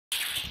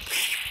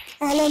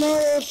Hello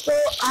मेरे दोस्तों,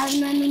 आज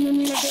मैं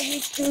अनलिमिटेड की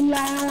स्ट्रीम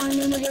लाया हूँ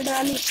अनलिमिटेड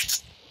वाली।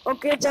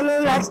 ओके चलो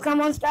let's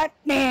come on start.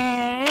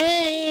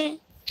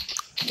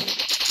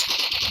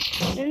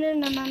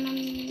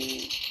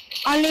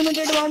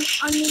 Unlimited bomb,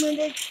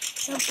 unlimited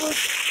सब कुछ,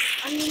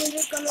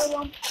 अनलिमिटेड कलर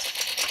बम।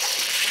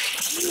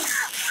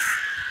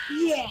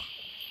 ये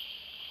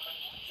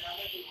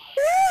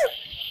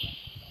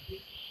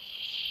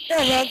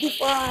ready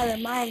for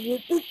my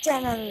YouTube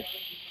channel.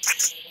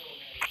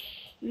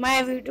 My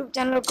YouTube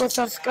channel को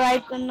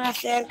सब्सक्राइब करना,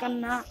 शेयर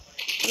करना,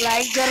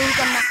 लाइक जरूर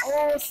करना।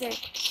 ओ से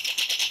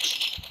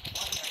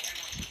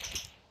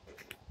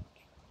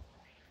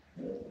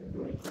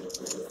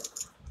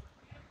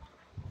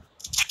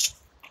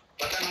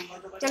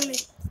चल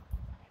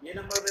ये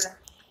नंबर पे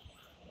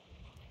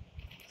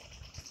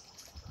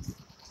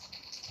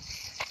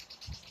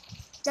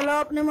चलो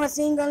अपने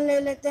मशीन गन ले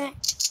लेते हैं।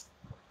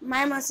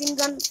 My machine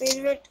gun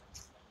favourite.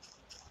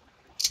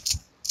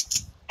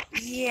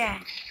 ये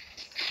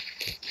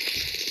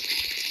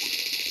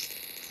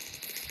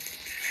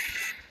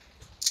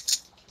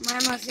my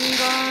machine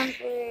gun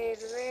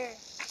favourite.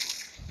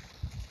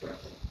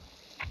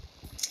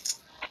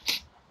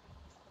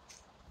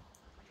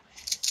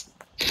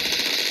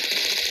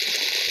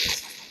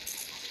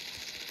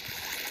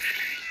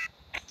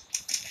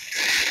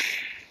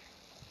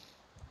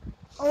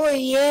 Oh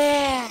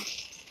yeah,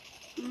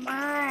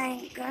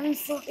 my gun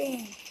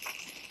shooting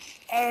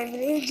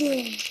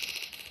everything।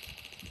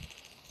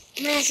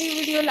 मैं ऐसी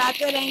वीडियो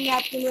लाते रहेंगे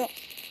आपके लिए,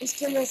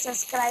 इसके लिए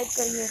सब्सक्राइब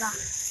करिएगा।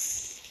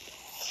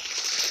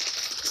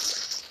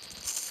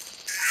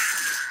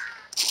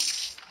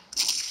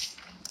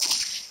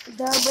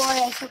 द बॉय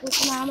ऐसा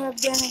कुछ नाम रख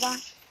देने का।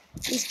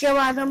 इसके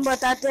बाद हम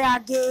बताते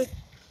आगे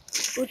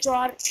कुछ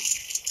और।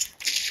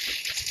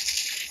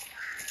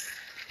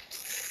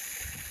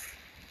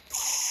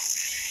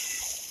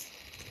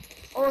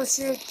 ओ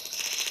शिट,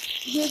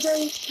 ये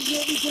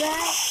दिख रहा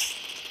है,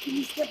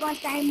 इसके पास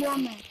टाइम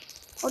बम है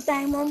और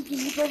टाइम बम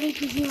किसी को भी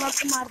किसी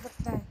वक्त मार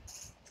सकता है।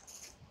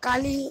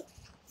 काली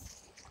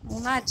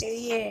होना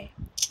चाहिए।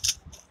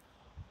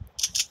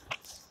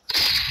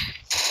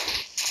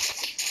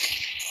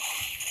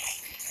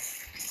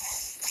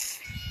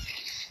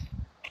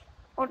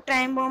 और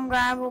टाइम बम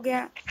गायब हो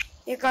गया।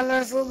 ये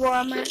कलरफुल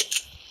बम है,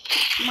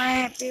 मैं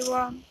हैप्पी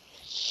बम।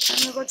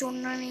 मेरे को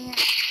छोड़ना नहीं है।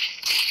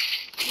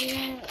 ये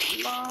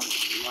बम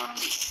बम।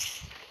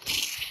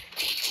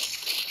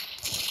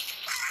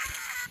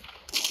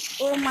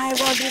 ओ माय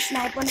गॉड, ये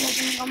स्नाइपर ने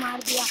तुमको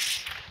मार दिया।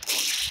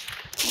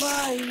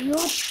 Bye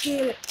you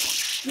kill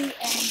the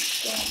and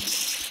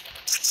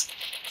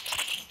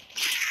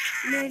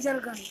laser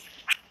gun.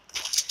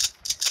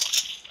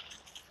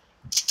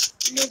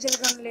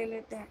 Laser gun ले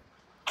लेते हैं।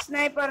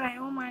 स्नाइपर है।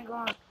 ओ माय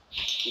गॉड,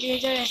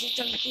 लेजर ऐसे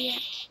चलती है।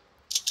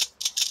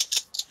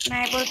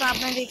 स्नाइपर तो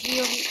आपने देखी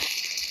होगी।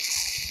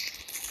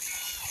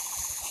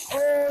 ओ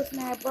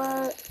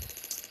स्नाइपर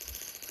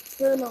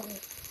फेल हो गई।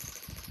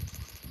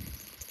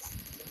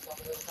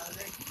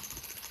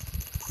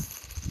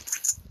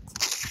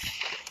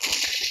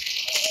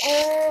 ओ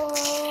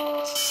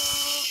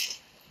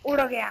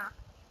उड़ गया।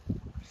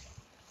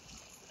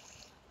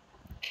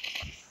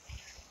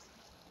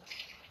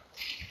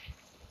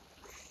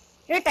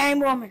 ये टाइम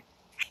बॉम्ब है।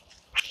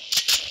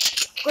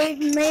 कोई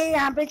मैं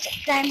यहाँ पे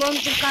टाइम बॉम्ब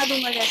चिपका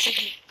दूंगा जैसे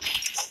कि।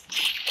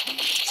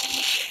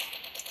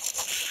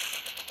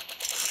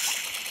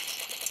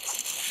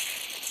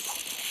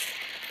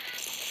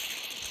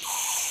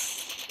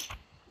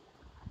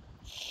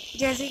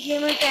 जैसे कि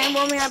मैं टाइम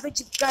बॉम्ब यहाँ पे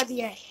चिपका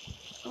दिया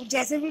है।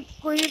 जैसे भी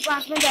कोई भी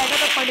पास में जाएगा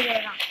तो पड़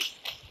जाएगा।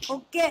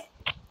 ओके,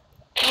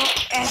 तो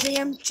ऐसे ही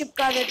हम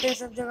चिपका देते हैं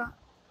सब जगह।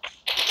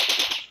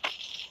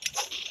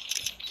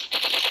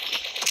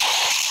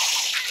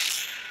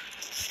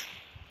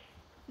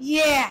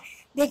 ये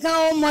देखा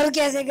वो मर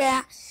कैसे गया,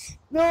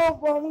 वो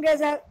बॉम्ब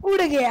कैसा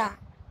उड़ गया।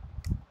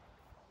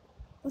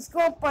 उसको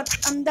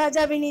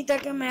अंदाजा भी नहीं था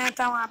कि मैं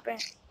था वहां पे।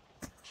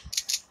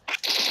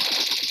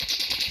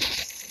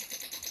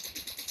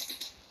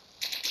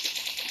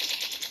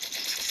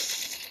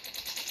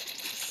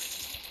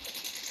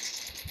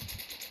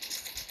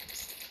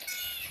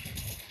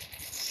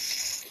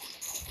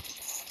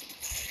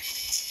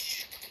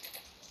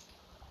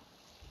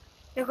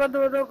 देखो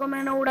दो दो को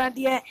मैंने उड़ा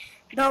दिया है।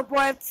 द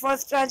बॉय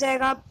फर्स्ट आ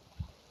जाएगा।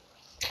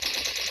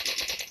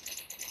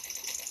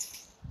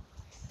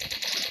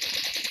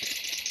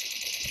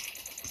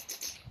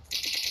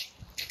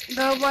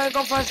 द बॉय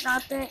को फर्स्ट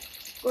आते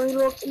कोई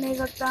रोक नहीं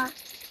सकता।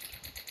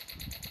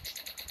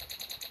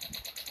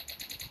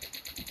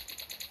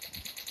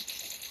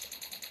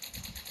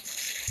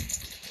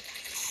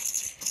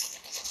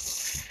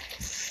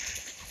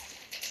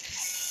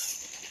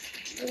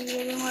 तो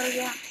ये भी मर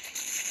गया।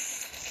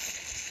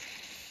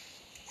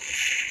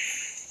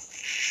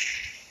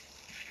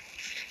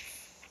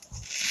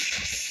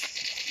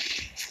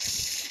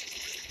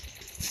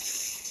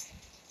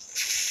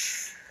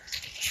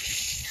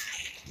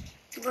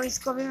 तो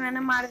इसको भी मैंने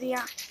मार दिया।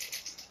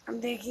 अब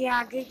देखिए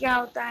आगे क्या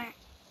होता है।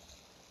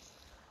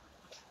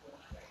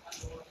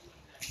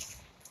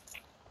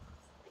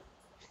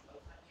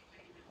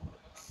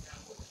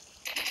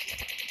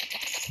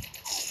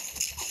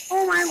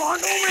 गॉड,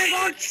 ओ माय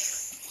गॉड,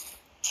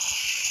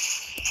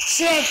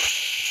 शेट।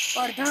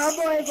 पर धा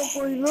बॉय को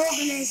कोई रोक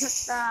नहीं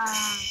सकता।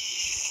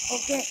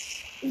 ओके,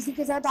 इसी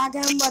के साथ आगे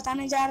हम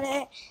बताने जा रहे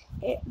हैं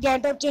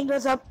गेटअप चेंज और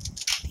सब।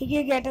 ठीक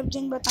है, गेटअप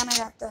चेंज बताना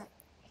चाहता है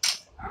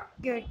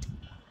गेट,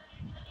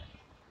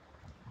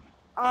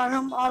 और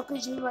हम और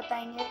कुछ भी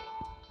बताएंगे,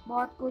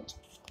 बहुत कुछ।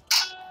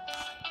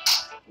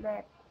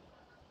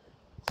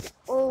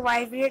 ओ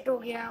वाइब्रेट हो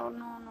गया, ओ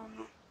नो नो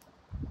नो,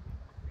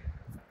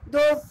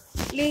 दो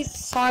प्लीज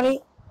सॉरी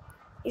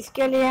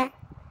इसके लिए।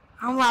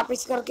 हम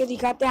वापस करके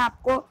दिखाते हैं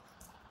आपको।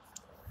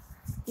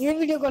 ये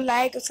वीडियो को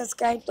लाइक और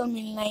सब्सक्राइब तो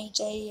मिलना ही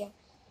चाहिए,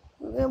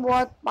 क्योंकि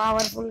बहुत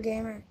पावरफुल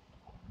गेम है।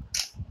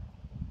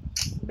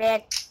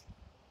 बैक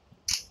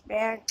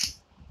बैक,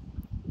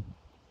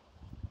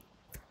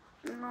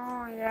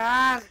 नो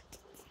यार,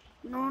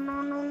 no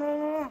no no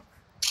no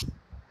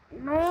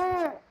no,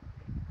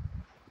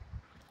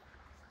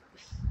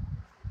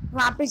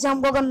 वापिस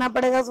हमको करना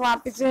पड़ेगा, तो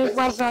वापिस से एक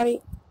बार सॉरी।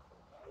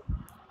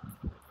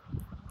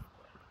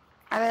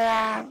 अरे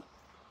यार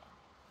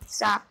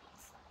साहब,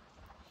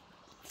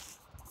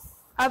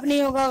 अब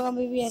नहीं होगा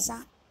कभी भी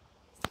ऐसा।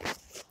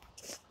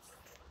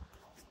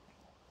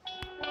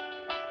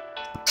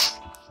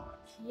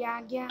 ये आ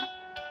गया,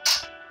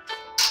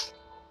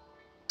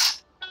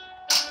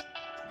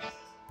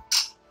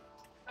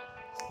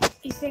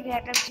 इसे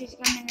गेटअप चीज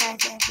करने का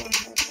ऐसे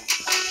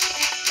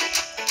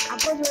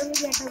आपको जो भी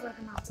गेटअप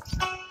रखना,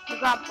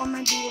 क्योंकि आपको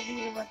मैं धीरे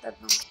धीरे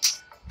बताता हूँ।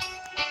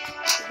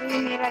 क्योंकि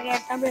मेरा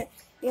गेटअप है,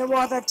 ये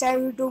बहुत अच्छा है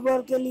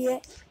यूट्यूबर के लिए।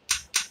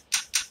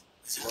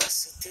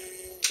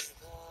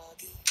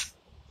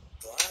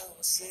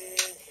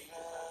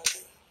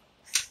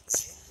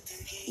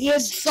 ये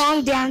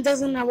सॉन्ग ध्यान से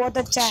सुनना, बहुत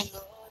अच्छा है।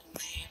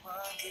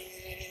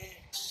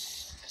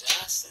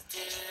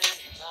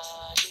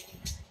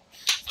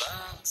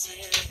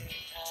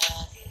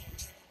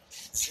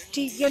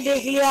 ठीक है,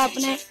 देख लिया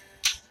आपने।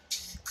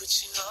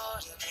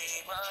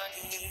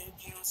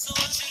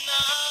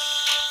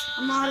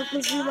 हम और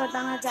कुछ भी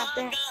बताना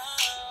चाहते हैं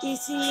कि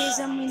इसी ये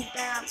सब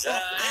मिलता है आपको,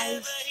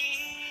 eyes,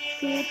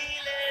 feet,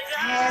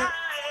 hair,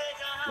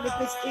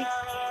 lipstick,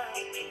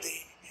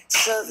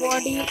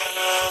 body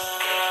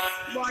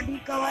body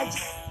कवच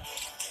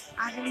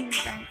आगे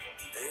मिलता है।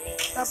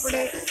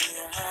 कपड़े,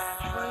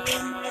 ये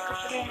मेरे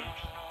कपड़े हैं,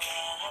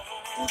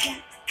 ठीक है।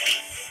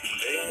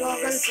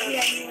 गॉगल्स भी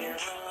आई है,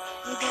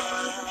 ये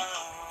गॉगल्स है,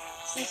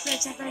 सबसे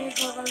अच्छा था ये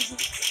गॉगल्स है।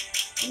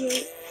 ये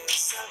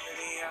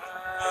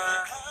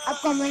आप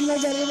कमेंट में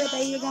जरूर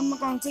बताइएगा मैं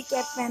कौन सी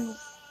कैप पहनूं।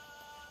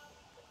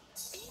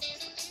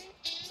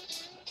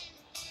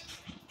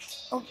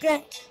 ओके,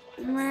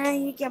 मैं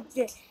ये कैप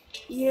थे,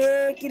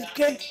 ये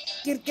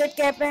क्रिकेट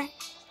कैप है,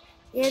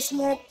 ये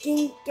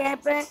स्मोकिंग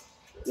कैप है,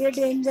 ये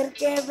डेंजर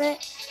कैप है,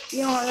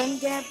 ये हॉर्न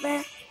कैप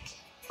है,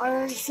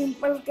 और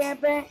सिंपल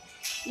कैप है,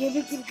 ये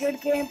भी क्रिकेट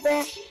कैप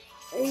है,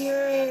 ये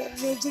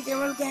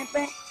वेजिटेबल कैप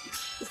है,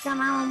 इसका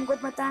नाम हमको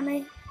पता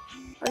नहीं,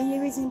 और ये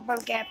भी सिंपल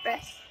कैप है।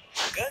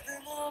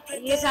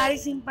 ये सारी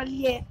सिंपल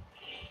ही है।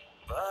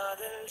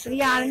 तो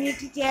ये आर्मी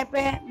की कैप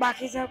है,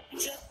 बाकी सब,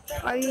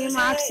 और ये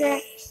मार्क्स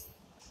है।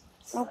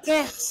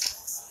 ओके,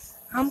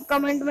 हम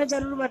कमेंट में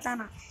जरूर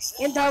बताना।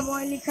 ये द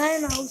बॉय लिखा है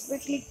ना, उस पर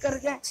क्लिक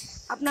करके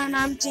अपना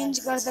नाम चेंज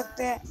कर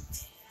सकते हैं।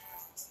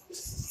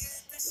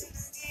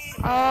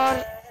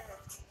 और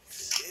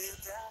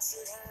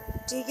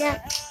ठीक है,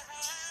 अब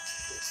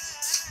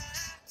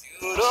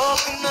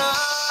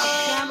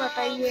क्या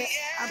बताइए,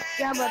 अब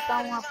क्या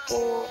बताऊं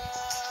आपको।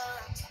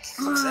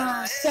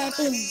 हाँ,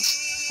 सेटिंग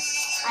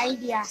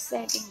आइडिया,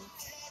 सेटिंग।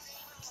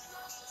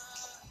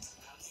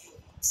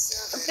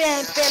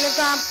 पहले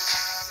तो आप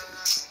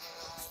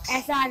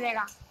ऐसा आ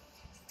जाएगा,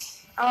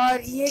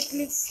 और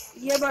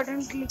ये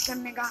बटन क्लिक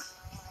करने का,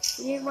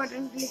 ये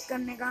बटन क्लिक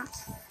करने का,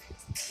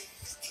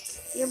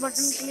 ये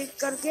बटन क्लिक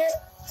करके,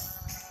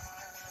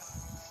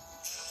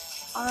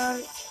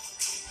 और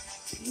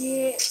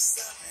ये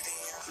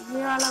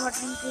वाला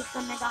बटन क्लिक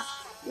करने का,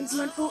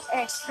 इसमें 2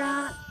 एक्स्ट्रा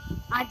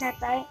आ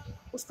जाता है,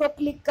 उसको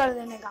क्लिक कर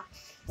देने का,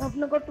 तो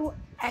अपने को 2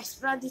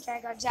 एक्स्ट्रा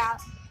दिखाएगा,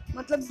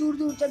 मतलब दूर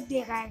दूर तक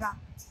दिखाएगा।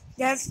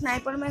 जैसे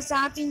स्नाइपर में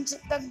 7 इंच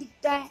तक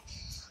दिखता है,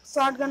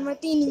 शॉटगन में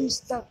 3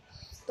 इंच तक,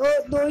 तो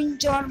 2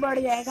 इंच और बढ़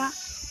जाएगा।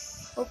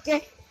 ओके,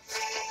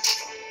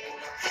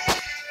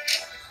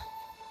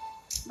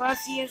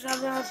 बस ये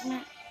सब है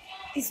उसमें।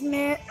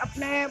 इसमें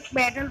अपने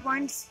बैटल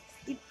पॉइंट्स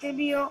कितने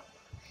भी हो,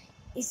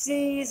 इससे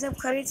ये सब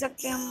खरीद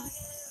सकते हैं हम।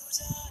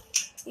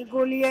 ये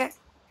गोली है,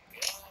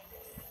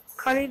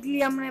 खरीद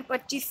लिया हमने,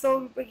 2500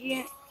 रुपये की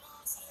है।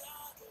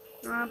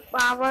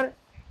 पावर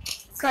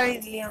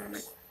खरीद लिया हमने,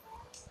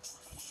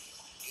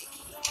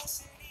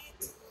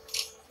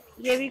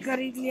 ये भी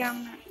खरीद लिया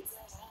हमने,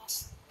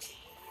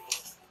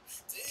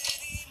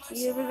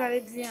 ये भी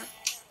खरीद लिया।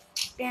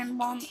 10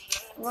 बॉम्ब,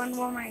 1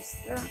 बॉम्ब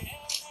एक्स्ट्रा,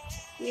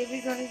 ये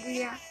भी खरीद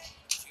लिया।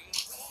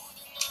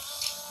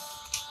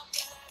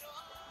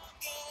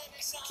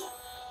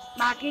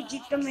 बाकी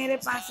चीज तो मेरे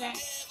पास है,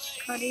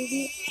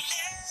 खरीदी।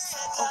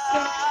 ओके,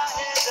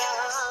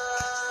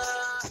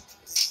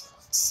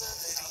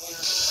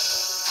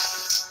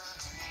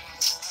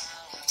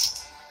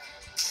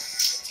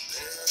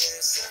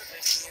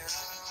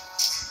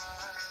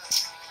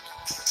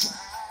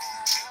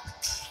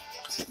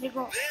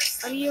 देखो,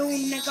 और ये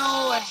उड़ने का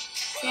वो है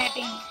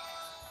सेटिंग,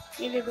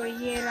 ये देखो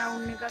ये रहा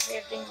उड़ने का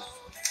सेटिंग।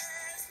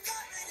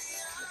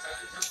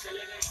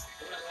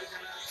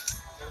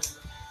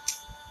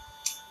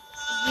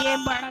 ये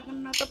बड़ा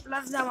करना तो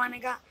प्लस दबाने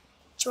का,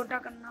 छोटा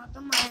करना हो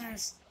तो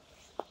माइनस,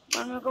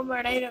 और मेरे को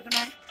बड़ा ही रखना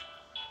है,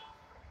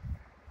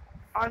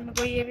 और मेरे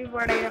को ये भी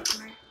बड़ा ही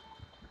रखना है,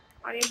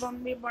 और ये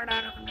बम भी बड़ा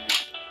रखना है,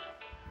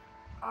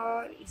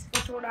 और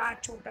इसको थोड़ा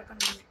छोटा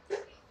करना है।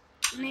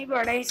 नहीं,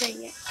 बड़ा ही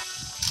सही है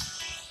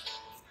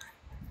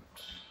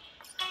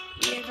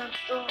ये सब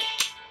तो।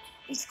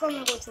 इसको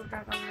मेरे को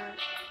छोटा करना है।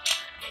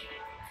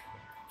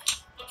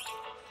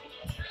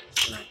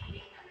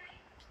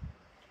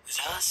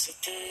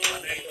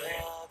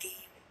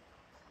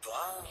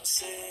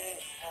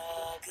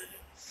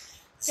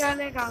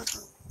 चलेगा तो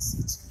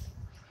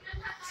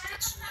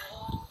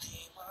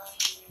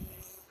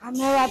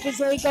हमने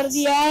वापस वही कर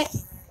दिया है।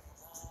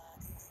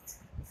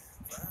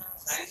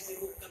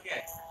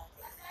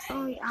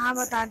 हाँ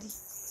बता दी।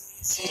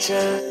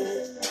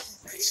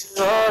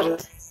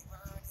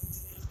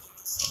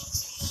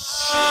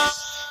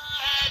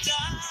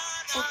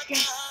 ओके,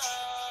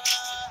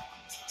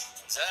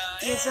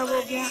 ये सब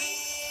हो गया।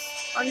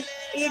 और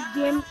एक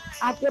गेम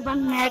आपके पास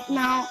नेट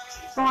ना हो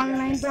तो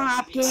ऑनलाइन तो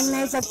आप खेल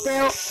नहीं सकते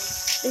हो,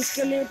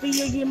 इसके लिए तो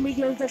ये गेम भी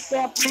खेल सकते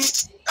हैं अपने।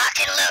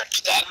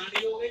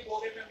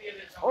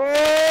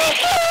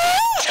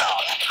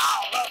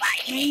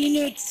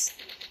 मिनट्स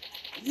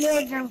ये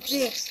एकदम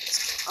से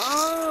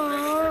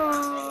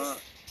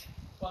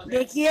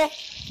देखिए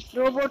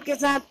रोबोट के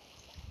साथ।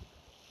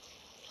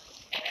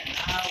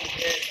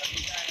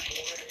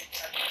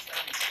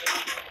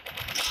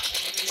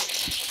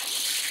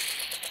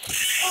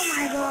 Oh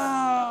my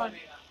god!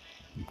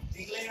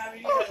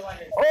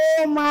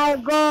 Oh my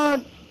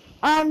god!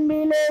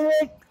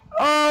 Unbelievable!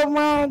 Oh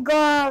my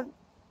god!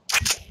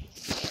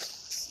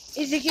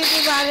 इसी के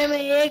बारे में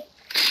एक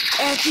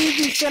ऐसी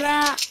दूसरा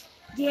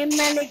गेम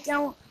मैं लेके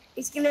आऊँ,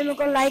 इसके लिए मेरे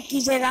को लाइक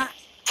कीजिएगा,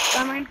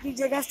 कमेंट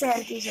कीजिएगा,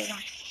 शेयर कीजिएगा।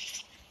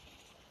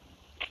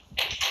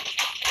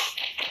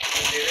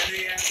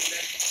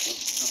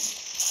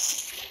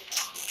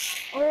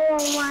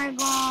 Oh my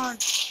god!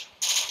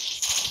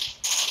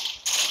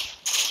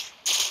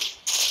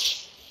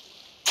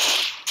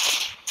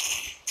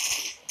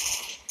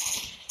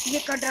 ये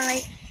कटर है,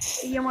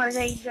 ये मर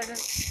जाएगी कटर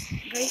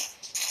गई,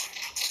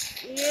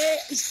 ये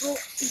इसको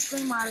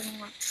ही मार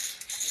दूंगा।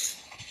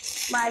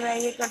 बाय बाय,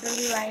 ये कटर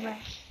भी बाय बाय।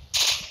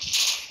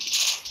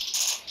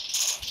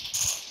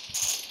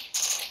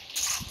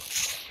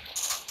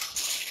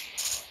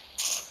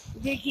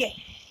 देखिए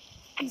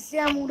इससे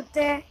हम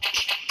उड़ते हैं,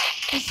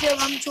 इससे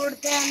हम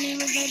छोड़ते हैं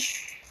अनलिमिटेड,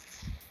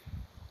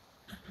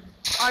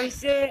 और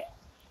इससे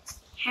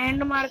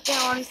हैंड मारते हैं,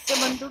 और इससे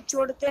बंदूक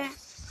छोड़ते हैं,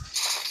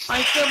 और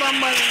इससे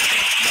बम बदलते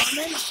हैं। बम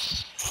है ना,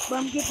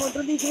 बम की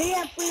फोटो दिख रही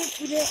है आपको ये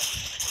पूरे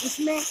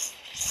इसमें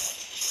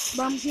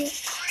बम की,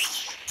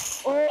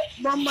 ओ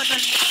बम बटन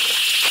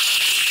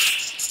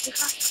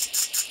देखा,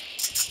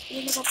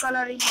 ये देखो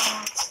कलरिंग,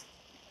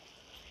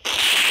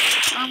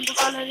 हमको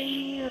कलरिंग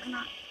नहीं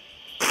रखना।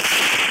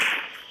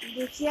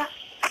 देखिए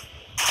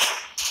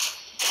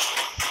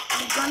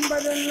गन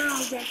बदलना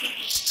हो जैसे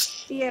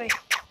ये रहे।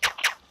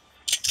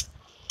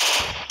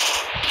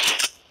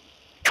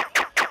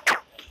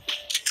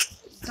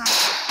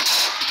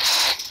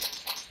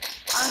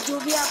 और जो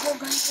भी आपको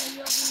गन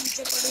चाहिए होगी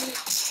नीचे पड़ी,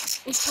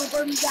 उसके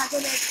ऊपर भी जाके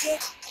बैठ के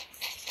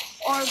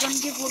और गन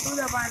की फोटो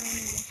दबा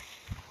देंगे।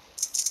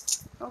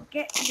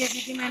 ओके, जैसे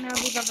कि मैंने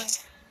अभी दबाई।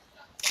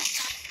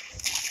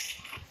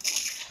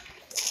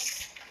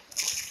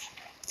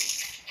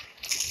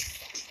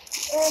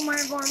 ओ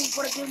माय गॉड,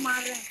 ऊपर से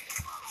मार रहे हैं,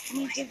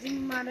 नीचे से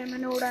मार रहे हैं,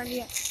 मैंने उड़ा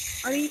दिया।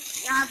 और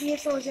आप ये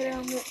सोच रहे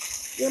होंगे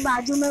ये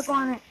बाजू में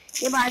कौन है,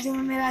 ये बाजू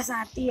में मेरा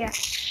साथी है,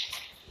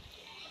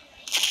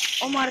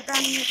 वो मरता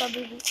नहीं है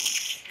कभी भी,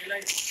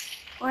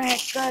 वो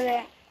हैकर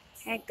है,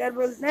 हैकर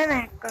बोलते हैं ना,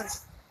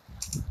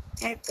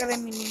 हैकर है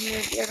मिनी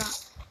का।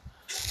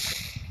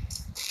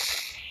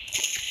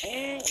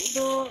 1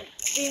 2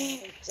 3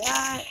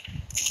 4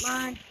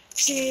 5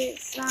 6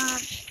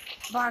 7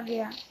 भाग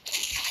गया,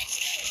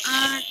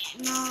 8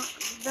 9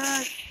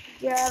 10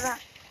 11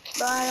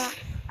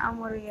 12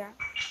 मर गया।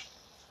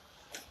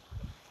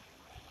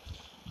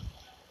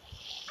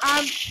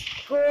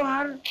 आपको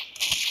हर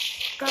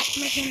कप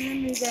में खेलने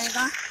मिल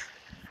जाएगा।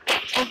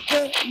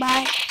 Okay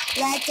bye,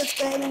 like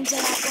subscribe and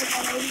share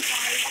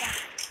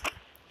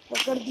तो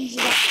कर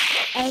दीजिएगा।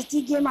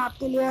 ऐसी गेम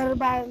आपके लिए हर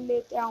बार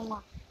लेते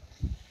आऊँगा,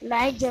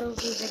 लाइक जरूर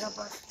कीजिएगा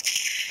बस।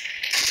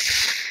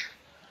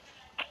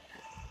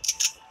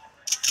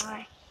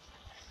 बाय।